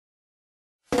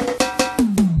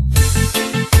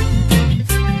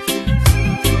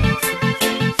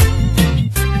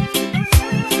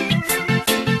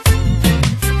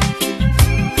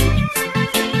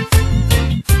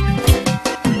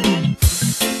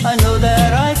I know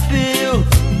that I feel,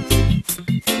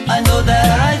 I know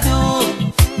that I do,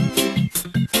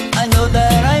 I know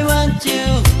that I want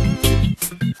you,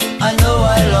 I know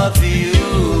I love you.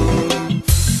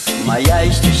 My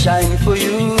eyes to shine for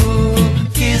you.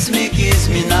 Kiss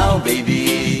me now,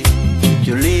 baby,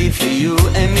 to live for you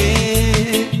and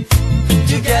me,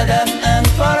 together and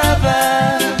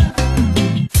forever.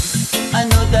 I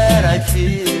know that I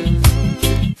feel,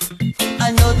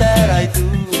 I know that I do,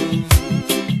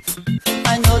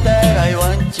 I know that I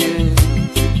want you,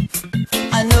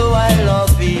 I know I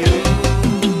love you.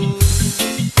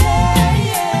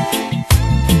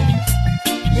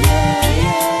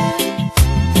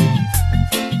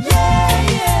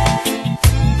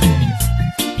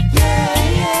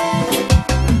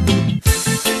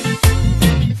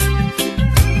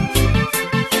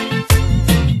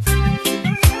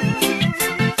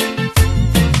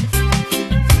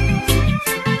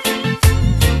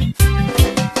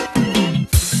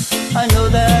 I know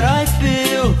that I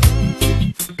feel,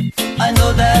 I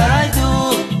know that I do,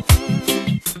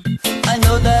 I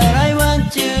know that I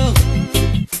want you,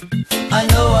 I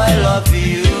know I love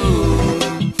you.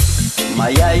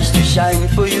 My eyes to shine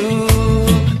for you.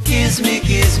 Kiss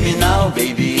me now,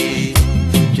 baby,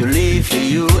 to live for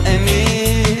you and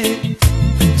me,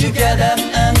 together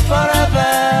and forever.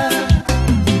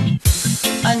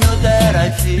 I know that I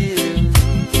feel,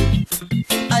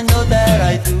 I know that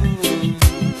I do,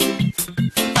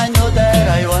 I know that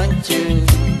I want you,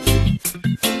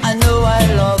 I know I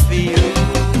love you.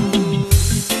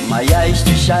 My eyes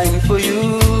to shine for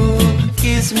you.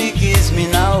 Kiss me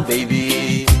now,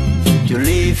 baby, to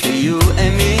live for you